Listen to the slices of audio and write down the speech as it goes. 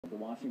the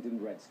Washington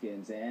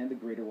Redskins and the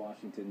Greater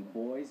Washington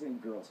Boys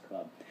and Girls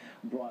Club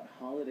brought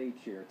holiday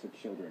cheer to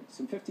children.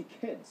 Some 50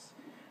 kids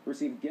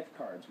received gift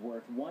cards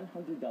worth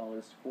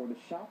 $100 for the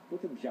Shop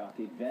with a Jock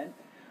event.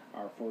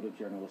 Our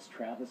photojournalist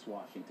Travis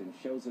Washington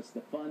shows us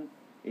the fun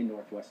in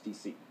Northwest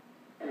D.C.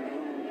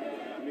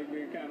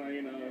 We're kind of,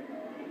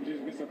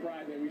 just been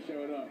surprised that we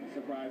showed up.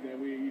 Surprised that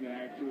we,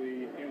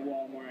 actually in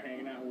Walmart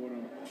hanging out with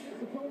them.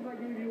 Suppose I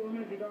gave you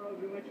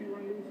 $100 and let you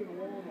run loose in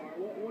Walmart.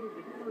 What is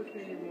the first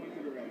thing you're going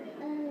to grab?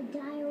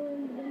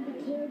 Diary with the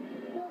kid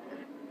book.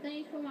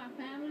 Things for my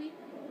family.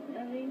 A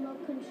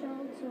remote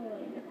control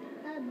toy.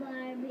 A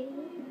Barbie.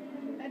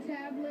 A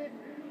tablet.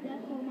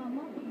 That's for my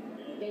mom.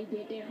 They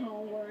did their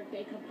homework.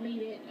 They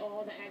completed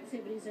all the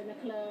activities in the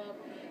club.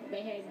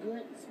 They had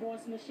good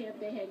sportsmanship.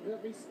 They had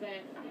good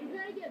respect. Did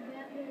I get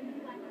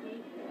Batman like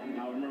cake?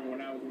 I remember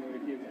when I was one of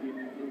the kids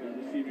getting,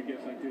 receiving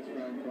gifts like this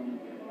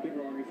from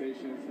different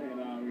organizations, and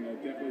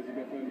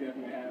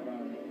definitely have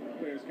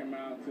players come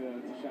out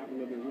to shop a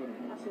little bit with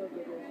them.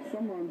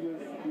 Some of them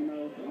just,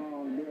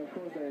 of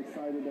course they're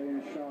excited, they're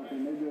in shock,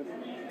 and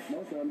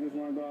most of them just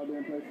want to go out there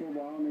and play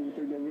football. I don't even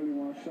think they really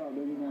want to shop.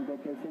 They just want to go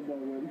play football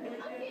with them.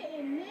 I'm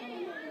getting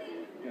mad.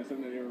 Yeah,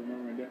 something that they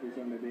remember, and definitely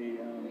something that they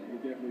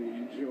definitely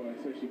enjoy,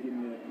 especially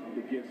getting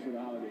the gifts for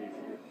the holidays.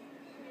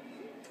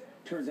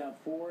 Turns out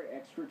 4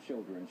 extra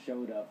children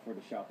showed up for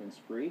the shopping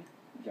spree.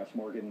 Josh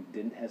Morgan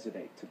didn't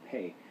hesitate to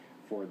pay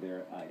for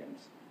their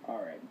items. All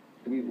right,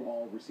 we've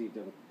all received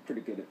a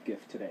pretty good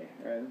gift today.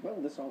 Well,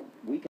 this all weekend.